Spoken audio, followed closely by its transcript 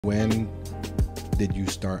When did you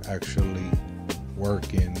start actually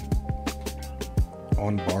working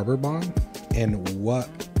on Barber Bond, and what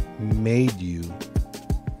made you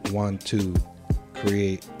want to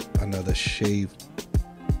create another shave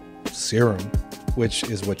serum, which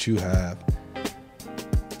is what you have,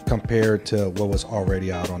 compared to what was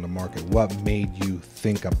already out on the market? What made you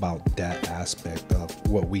think about that aspect of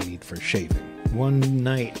what we need for shaving? One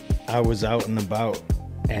night I was out and about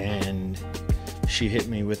and she hit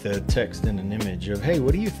me with a text and an image of, hey,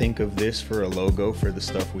 what do you think of this for a logo for the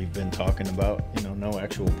stuff we've been talking about? You know, no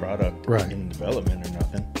actual product in development or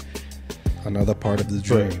nothing. Another part of the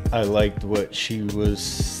dream. But I liked what she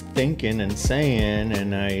was thinking and saying,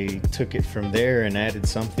 and I took it from there and added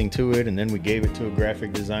something to it, and then we gave it to a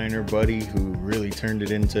graphic designer buddy who really turned it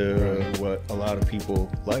into what a lot of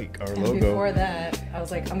people like, our logo. Before that, I was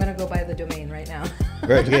like, I'm gonna go buy the domain right now.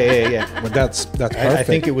 Right, yeah. But that's perfect. I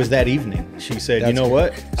think it was that evening. She said, you know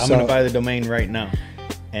what? I'm gonna buy the domain right now.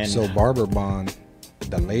 And so Barber Bond,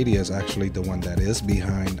 the lady is actually the one that is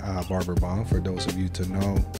behind Barber Bond, for those of you to know.